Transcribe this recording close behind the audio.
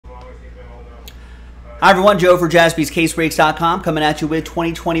Hi everyone, Joe for jaspyscasebreaks.com coming at you with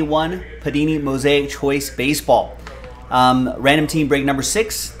 2021 Panini Mosaic Choice Baseball. Random team break number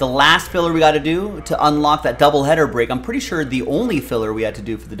 6, the last filler we got to do to unlock that doubleheader break. I'm pretty sure the only filler we had to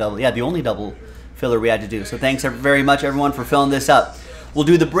do for the double, the only double filler we had to do. So thanks very much everyone for filling this up. We'll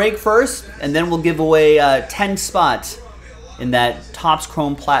do the break first, and then we'll give away 10 spots in that Topps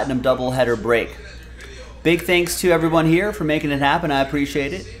Chrome Platinum doubleheader break. Big thanks to everyone here for making it happen. I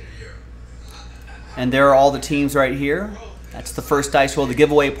appreciate it. And there are all the teams right here. That's the first dice roll. The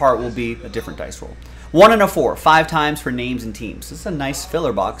giveaway part will be a different dice roll. 1 and a 4, 5 times for names and teams. This is a nice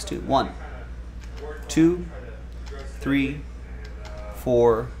filler box too. 1, 2, 3,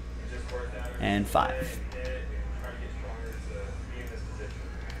 4, and 5.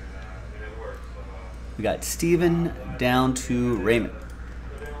 We got Steven down to Raymond.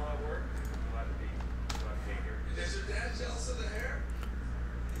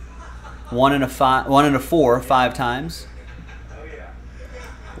 1 and a 4, 5 times.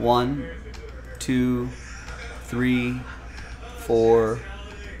 1, 2, 3, 4,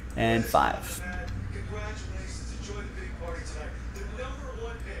 and 5. Congratulations! Enjoy the big party tonight. The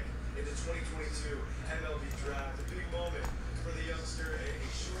 #1 pick in the 2022 MLB draft. A big moment for the youngster, a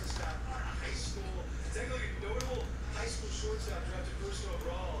shortstop out of high school. Take a look at notable high school shortstop drafted first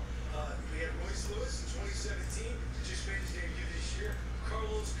overall. We had Royce Lewis in 2017. Just made his debut this year.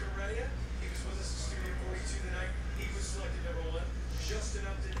 Carlos Correa. He was with us in Studio 42 tonight. He was selected #1. Justin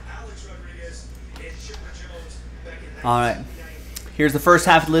Upton, Alex Rodriguez, and Chipper Jones back in 1999. All right. Here's the first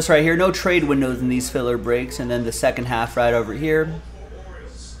half of the list right here. No trade windows in these filler breaks. And then the second half right over here.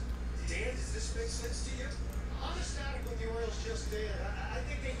 Dan, does this make sense to you? I'm ecstatic with the Orioles just did. I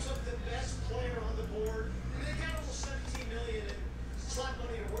think they took the best player on the board. I mean, they got almost $17 million in slot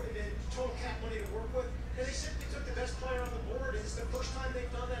money to work, in total cap money to work with, and they simply took the best player on the board. It's the first time they've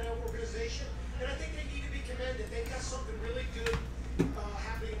done that in an organization, and I think they need to be commended. They've got something really good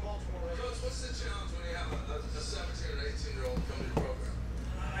happening in Baltimore. Right? Coach, what's the challenge when you have a 17 or 18-year-old come to the program?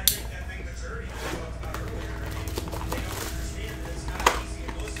 I think maturity we talked about earlier. I mean, they don't understand that it's not easy,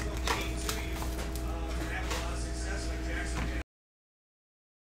 and most of them came to you and have a lot of success like Jackson did.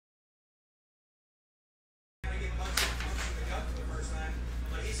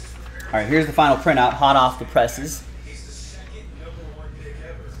 All right, here's the final printout, hot off the presses. He's the second #1 pick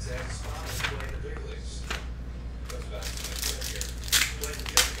ever to have his father play in the big leagues. That's about right here. Play in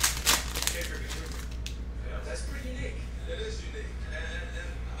the big leagues. That's pretty unique. It is unique. And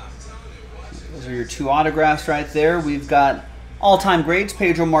I'm telling you, watching. Those are your 2 autographs right there. We've got all-time greats,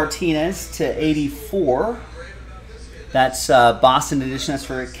 Pedro Martinez to 84. That's Boston edition. That's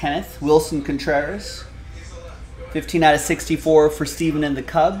for Kenneth. Wilson Contreras. 15 out of 64 for Steven and the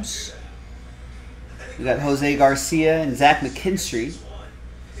Cubs. We got Jose Garcia and Zach McKinstry. Is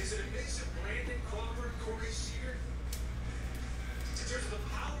it a mix of Brandon Crawford, Corey Seager? In terms of the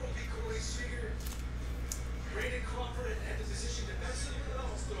power, will be Corey Seager. Brandon Crawford at the position defensively.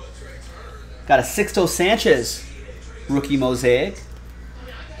 Almost throw a Trey Turner in there. Got a Sixto Sanchez rookie mosaic.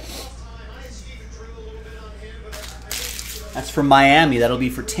 That's from Miami. That'll be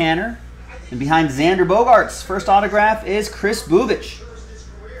for Tanner. And behind Xander Bogaerts, first autograph is Chris Buvich.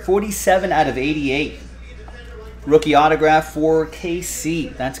 47 out of 88. Rookie autograph for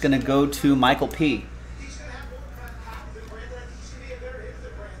KC. That's going to go to Michael P.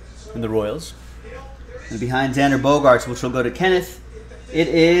 And the Royals. And behind Xander Bogaerts, which will go to Kenneth, it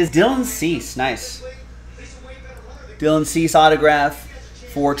is Dylan Cease. Nice. Dylan Cease autograph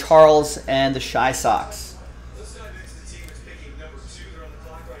for Charles and the Shy Sox.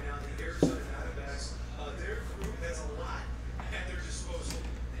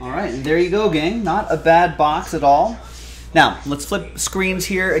 All right, and there you go, gang. Not a bad box at all. Now, let's flip screens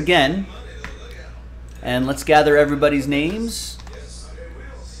here again. And let's gather everybody's names.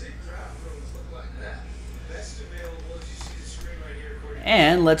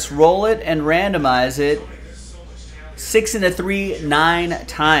 And let's roll it and randomize it 6 and a 3, 9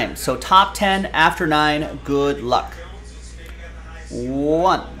 times. So top 10 after 9, good luck.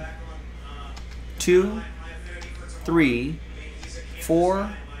 1, 2, 3, 4,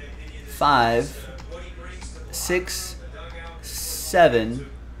 5, 6, 7,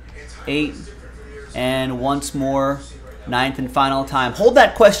 8, and once more, 9th and final time. Hold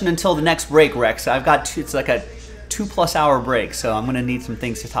that question until the next break, Rex. I've got it's like a 2+ hour break, so I'm going to need some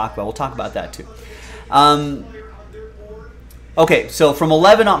things to talk about. We'll talk about that too. Okay, so from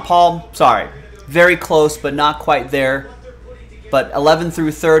 11 on, Paul, sorry, very close, but not quite there. But 11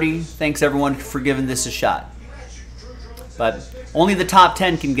 through 30, thanks everyone for giving this a shot. But only the top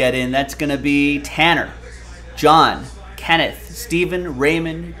 10 can get in. That's going to be Tanner, John, Kenneth, Stephen,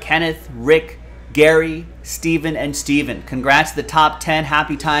 Raymond, Kenneth, Rick, Gary, Steven, and Steven. Congrats to the top 10.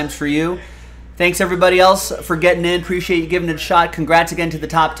 Happy times for you. Thanks everybody else for getting in. Appreciate you giving it a shot. Congrats again to the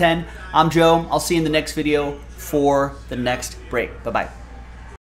top 10. I'm Joe. I'll see you in the next video for the next break. Bye-bye.